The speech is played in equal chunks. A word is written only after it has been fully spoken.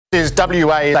Is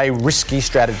WA a risky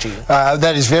strategy?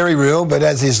 That is very real, but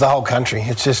as is the whole country.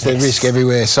 It's just a risk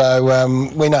everywhere. So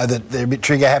we know that they're a bit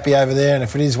trigger happy over there, and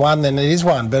if it is one, then it is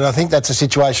one. But I think that's a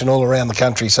situation all around the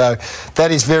country. So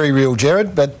that is very real,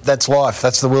 Jared, but that's life.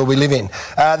 That's the world we live in.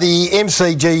 The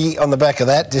MCG on the back of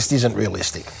that just isn't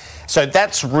realistic. So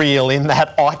that's real in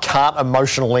that I can't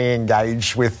emotionally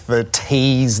engage with the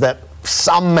tease that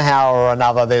somehow or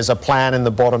another there's a plan in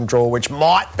the bottom drawer which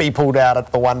might be pulled out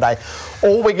at the one day.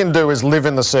 All we can do is live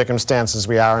in the circumstances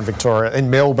we are in Victoria, in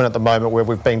Melbourne at the moment, where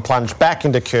we've been plunged back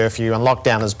into curfew and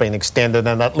lockdown has been extended,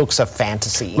 and it looks a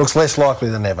fantasy. Looks less likely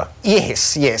than ever.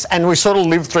 Yes. And we sort of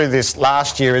lived through this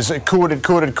last year as it could. No,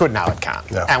 it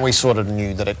can't. No. And we sort of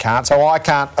knew that it can't. So I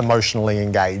can't emotionally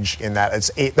engage in that.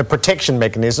 The protection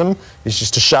mechanism is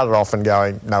just to shut it off and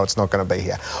go, no, it's not going to be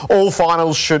here. All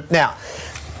finals should be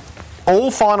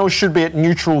at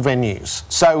neutral venues.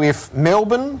 So if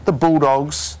Melbourne, the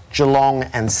Bulldogs, Geelong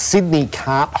and Sydney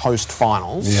can't host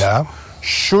finals,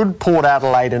 should Port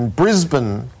Adelaide and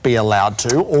Brisbane be allowed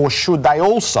to, or should they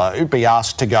also be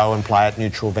asked to go and play at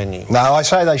neutral venues? No, I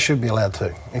say they should be allowed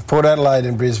to. If Port Adelaide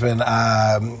and Brisbane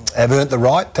have earned the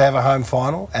right to have a home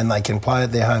final and they can play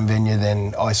at their home venue,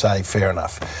 then I say fair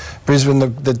enough. Brisbane,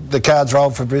 the cards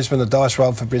rolled for Brisbane, the dice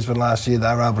rolled for Brisbane last year.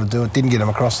 They were able to do it, didn't get them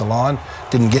across the line,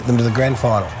 didn't get them to the grand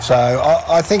final. So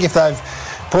I think if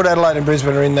Port Adelaide and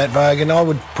Brisbane are in that vogue, and I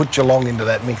would put Geelong into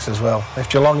that mix as well. If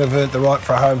Geelong have earned the right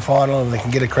for a home final and they can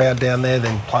get a crowd down there,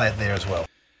 then play it there as well.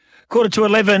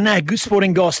 11:15, good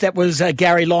Sporting Goss. That was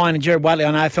Gary Lyon and Jared Whateley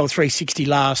on AFL 360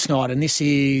 last night, and this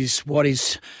is what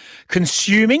is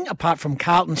consuming, apart from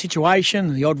Carlton's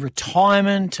situation, the odd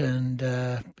retirement and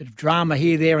a bit of drama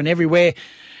here, there and everywhere,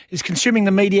 is consuming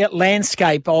the media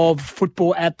landscape of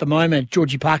football at the moment.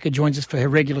 Georgie Parker joins us for her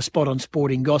regular spot on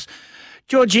Sporting Goss.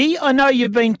 Georgie, I know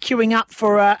you've been queuing up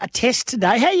for a test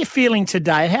today. How are you feeling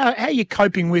today? How are you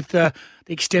coping with the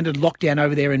extended lockdown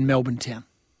over there in Melbourne town?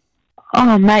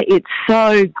 Oh, mate, it's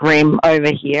so grim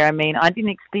over here. I mean, I didn't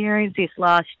experience this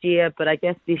last year, but I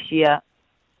guess this year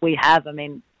we have. I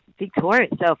mean, Victoria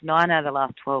itself, 9 out of the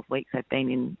last 12 weeks have been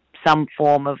in some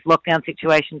form of lockdown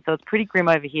situation, so it's pretty grim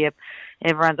over here.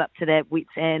 Everyone's up to their wits'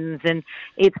 ends, and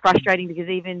it's frustrating because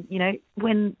even,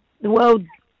 when the world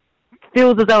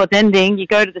feels as though it's ending, you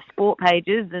go to the sport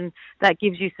pages and that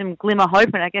gives you some glimmer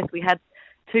hope. And I guess we had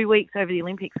 2 weeks over the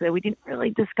Olympics where we didn't really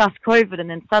discuss COVID, and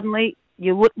then suddenly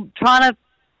you're trying to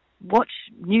watch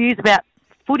news about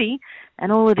footy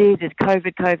and all it is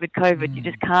COVID. You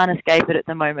just can't escape it at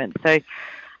the moment. So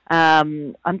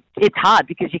it's hard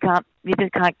because you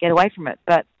just can't get away from it,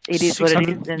 but it is what it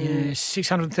is. And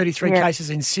 633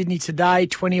 cases in Sydney today,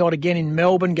 20 odd again in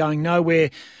Melbourne, going nowhere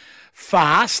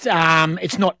fast.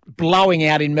 It's not blowing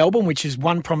out in Melbourne, which is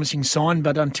one promising sign,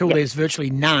 but until there's virtually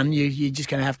none, you're just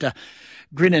going to have to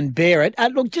grin and bear it.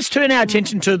 Look, just turn our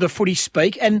attention to the footy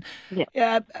speak. And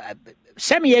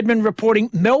Sammy Edmund reporting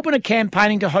Melbourne are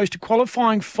campaigning to host a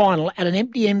qualifying final at an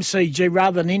empty MCG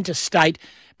rather than interstate,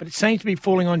 but it seems to be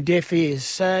falling on deaf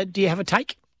ears. Do you have a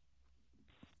take?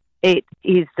 It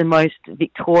is the most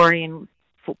Victorian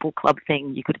football club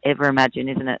thing you could ever imagine,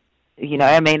 isn't it?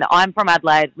 I'm from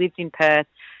Adelaide, lived in Perth,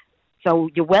 so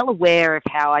you're well aware of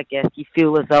how, I guess, you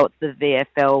feel as though it's the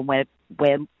VFL and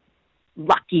we're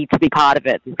lucky to be part of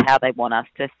it, is how they want us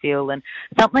to feel. And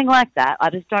something like that, I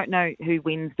just don't know who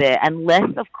wins there,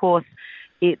 unless, of course,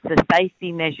 it's a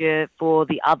safety measure for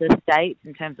the other states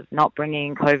in terms of not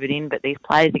bringing COVID in, but these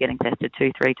players are getting tested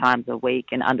 2-3 times a week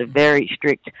and under very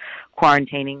strict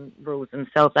quarantining rules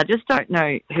themselves. I just don't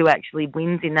know who actually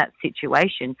wins in that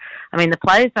situation. I mean, the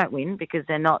players don't win because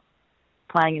they're not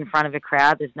playing in front of a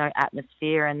crowd. There's no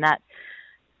atmosphere, and that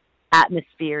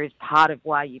atmosphere is part of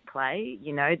why you play.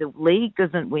 The league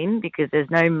doesn't win because there's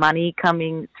no money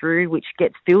coming through, which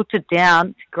gets filtered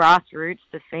down to grassroots,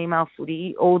 to female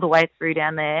footy, all the way through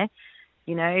down there.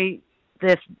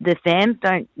 The fans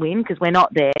don't win because we're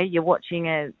not there. You're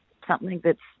watching something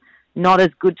that's not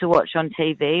as good to watch on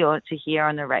TV or to hear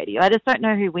on the radio. I just don't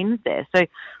know who wins there. So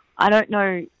I don't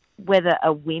know whether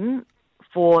a win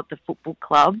for the football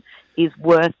club is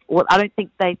worth, or I don't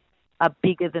think they are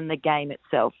bigger than the game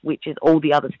itself, which is all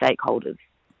the other stakeholders.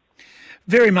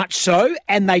 Very much so,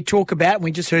 and they talk about,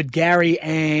 we just heard Gary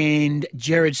and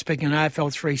Jared speaking on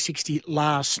AFL 360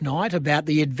 last night about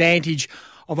the advantage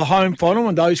of a home final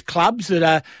and those clubs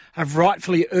that have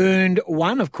rightfully earned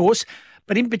one, of course,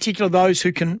 but in particular those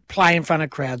who can play in front of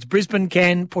crowds. Brisbane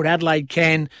can, Port Adelaide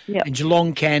can, and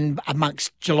Geelong can,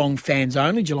 amongst Geelong fans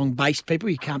only, Geelong-based people.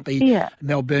 You can't be a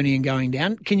Melburnian going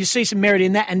down. Can you see some merit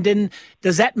in that? And then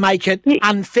does that make it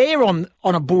unfair on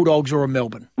a Bulldogs or a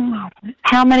Melbourne?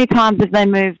 how many times have they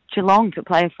moved Geelong to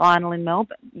play a final in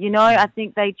Melbourne? I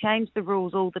think they change the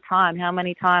rules all the time. How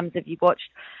many times have you watched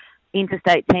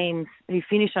interstate teams who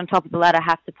finish on top of the ladder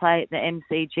have to play at the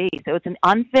MCG? So it's an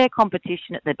unfair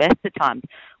competition at the best of times.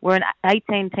 We're an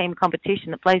 18-team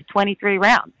competition that plays 23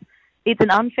 rounds. It's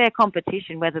an unfair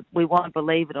competition whether we want to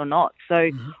believe it or not. So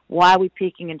why are we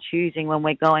picking and choosing when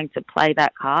we're going to play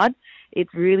that card?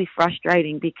 It's really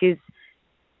frustrating because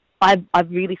I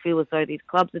really feel as though these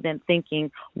clubs are then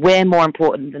thinking we're more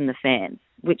important than the fans,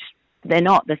 which they're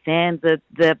not. The fans are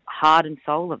the heart and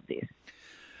soul of this.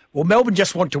 Well, Melbourne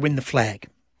just want to win the flag.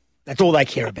 That's all they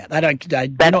care about. They don't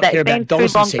care about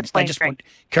dollars and cents. They just want,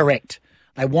 correct.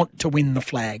 They want to win the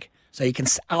flag. So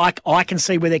I can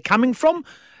see where they're coming from,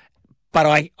 but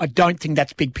I don't think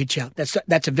that's big picture.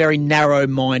 That's a very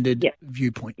narrow-minded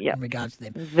viewpoint in regards to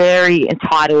them. Very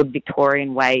entitled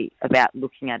Victorian way about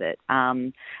looking at it.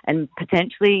 And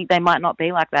potentially they might not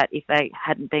be like that if they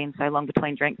hadn't been so long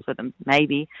between drinks for them.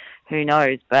 Maybe. Who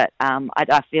knows? But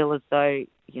I feel as though,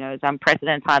 it's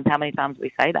unprecedented times how many times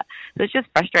we say that. So it's just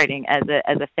frustrating as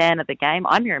a fan of the game.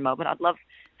 I'm here in Melbourne. I'd love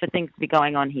for things to be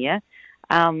going on here.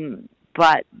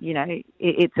 But,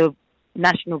 it's a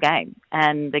national game,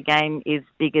 and the game is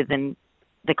bigger than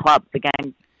the club. The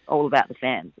game's all about the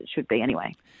fans. It should be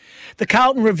anyway. The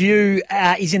Carlton review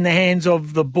is in the hands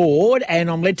of the board, and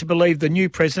I'm led to believe the new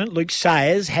president, Luke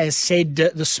Sayers, has said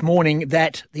this morning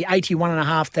that the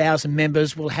 81,500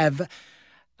 members will have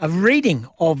a reading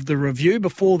of the review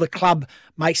before the club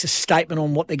makes a statement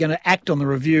on what they're going to act on the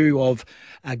review of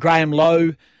Graham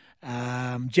Lowe,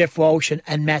 Jeff Walsh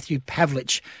and Matthew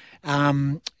Pavlich.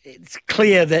 It's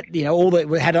clear that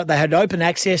they had open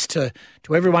access to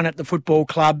everyone at the football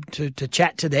club to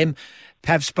chat to them.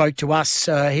 Pav spoke to us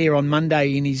here on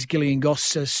Monday in his Gillian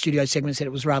Goss studio segment, said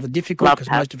it was rather difficult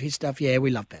because most of his stuff, we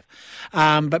love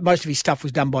Pav, but most of his stuff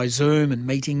was done by Zoom and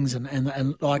meetings and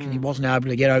he wasn't able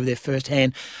to get over there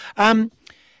firsthand.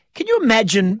 Can you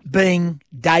imagine being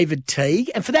David Teague,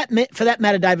 and for that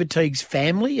matter, David Teague's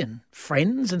family and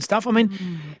friends and stuff? I mean,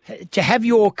 to have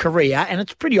your career, and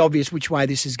it's pretty obvious which way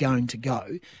this is going to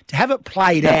go, to have it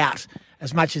played out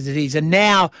as much as it is, and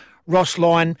now Ross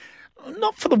Lyon,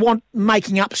 not for the want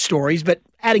making up stories, but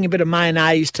adding a bit of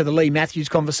mayonnaise to the Lee Matthews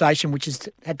conversation, which has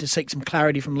had to seek some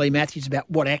clarity from Lee Matthews about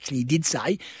what actually he did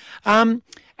say.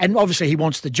 And obviously he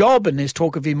wants the job, and there's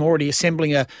talk of him already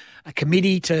assembling a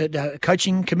committee, a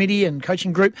coaching committee and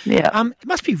coaching group. Yeah. It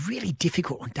must be really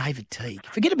difficult on David Teague.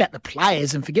 Forget about the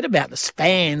players and forget about the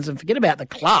fans and forget about the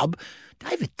club.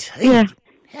 David Teague,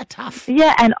 how tough.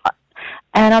 Yeah,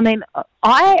 and I mean,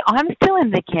 I'm still in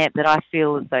the camp that I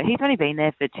feel as though he's only been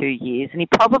there for 2 years, and he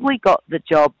probably got the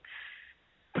job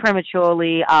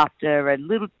prematurely after a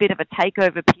little bit of a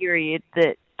takeover period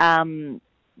that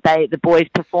the boys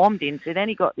performed in. So then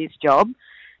he got this job,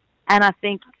 and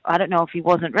I don't know if he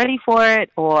wasn't ready for it,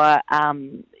 or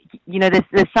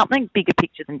there's something bigger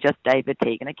picture than just David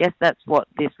Teague, and I guess that's what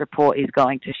this report is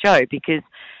going to show, because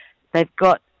they've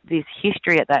got this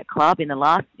history at that club in the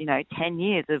last 10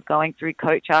 years of going through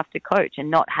coach after coach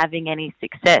and not having any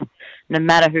success, no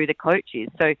matter who the coach is.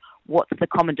 So what's the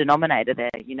common denominator there?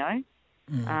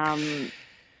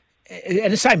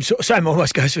 And the same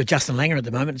almost goes for Justin Langer at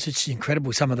the moment. It's just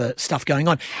incredible, some of the stuff going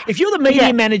on. If you're the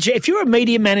media manager, if you're a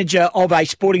media manager of a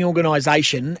sporting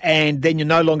organisation and then you're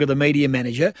no longer the media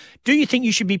manager, do you think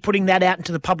you should be putting that out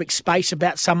into the public space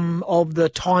about some of the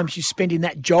times you spent in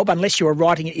that job, unless you were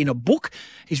writing it in a book?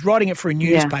 He's writing it for a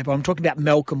newspaper. Yeah. I'm talking about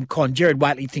Malcolm Conn. Jared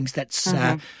Waitley thinks that's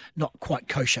not quite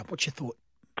kosher. What's your thought?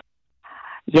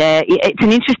 Yeah, it's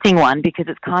an interesting one, because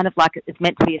it's kind of like it's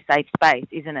meant to be a safe space,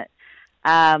 isn't it?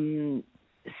 So,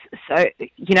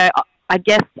 I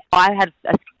guess I had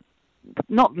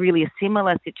not really a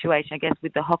similar situation, I guess,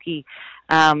 with the hockey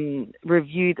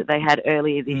review that they had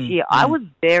earlier this year. I was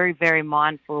very, very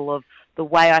mindful of the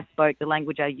way I spoke, the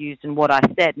language I used, and what I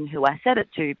said and who I said it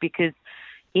to, because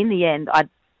in the end, I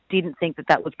didn't think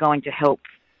that was going to help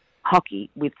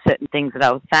hockey with certain things that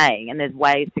I was saying, and there's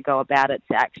ways to go about it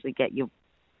to actually get your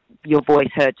voice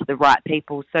heard to the right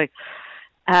people. So,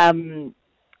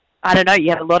 I don't know, you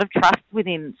have a lot of trust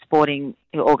within sporting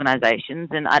organisations,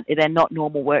 and they're not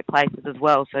normal workplaces as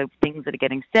well. So things that are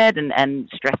getting said and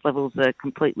stress levels are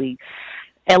completely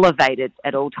elevated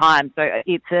at all times. So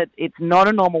it's not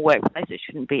a normal workplace. It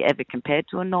shouldn't be ever compared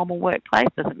to a normal workplace.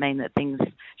 Doesn't mean that things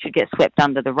should get swept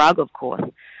under the rug, of course.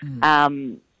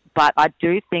 But I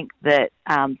do think that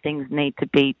things need to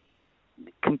be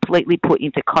completely put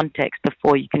into context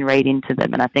before you can read into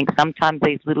them. And I think sometimes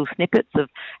these little snippets of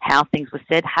how things were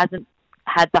said hasn't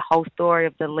had the whole story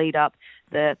of the lead up,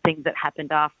 the things that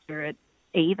happened after it,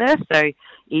 either. So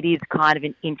it is kind of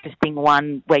an interesting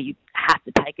one where you have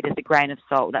to take it as a grain of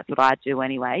salt. That's what I do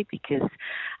anyway, because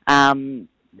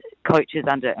coaches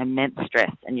under immense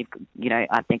stress, and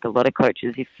I think a lot of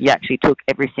coaches, if you actually took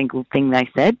every single thing they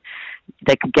said,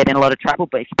 they could get in a lot of trouble,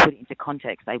 but if you put it into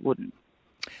context, they wouldn't.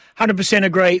 100%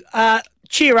 agree.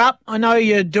 Cheer up. I know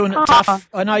you're doing it tough.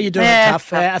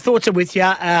 Our thoughts are with you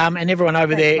and everyone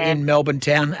over there in Melbourne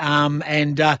town.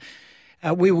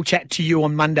 We will chat to you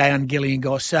on Monday on Gilly and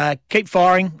Goss. Keep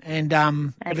firing and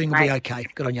everything will be okay.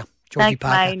 Good on you. Georgie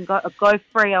Parker. Mate. Go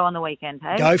Freo on the weekend,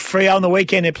 hey? Go Freo on the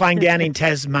weekend. They're playing down in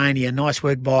Tasmania. Nice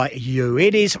work by you.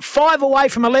 It is 5 away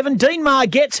from 11. Dean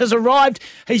Margetts has arrived.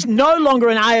 He's no longer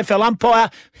an AFL umpire.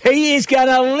 He is going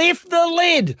to lift the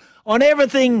lid on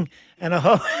everything. And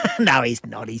no, he's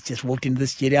not. He's just walked into the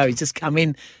studio. He's just come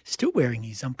in, still wearing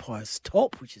his umpire's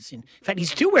top, which is in fact,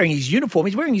 he's still wearing his uniform.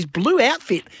 He's wearing his blue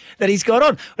outfit that he's got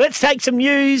on. Let's take some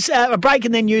news, a break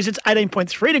and then news. It's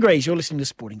 18.3 degrees. You're listening to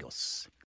Sporting Goss.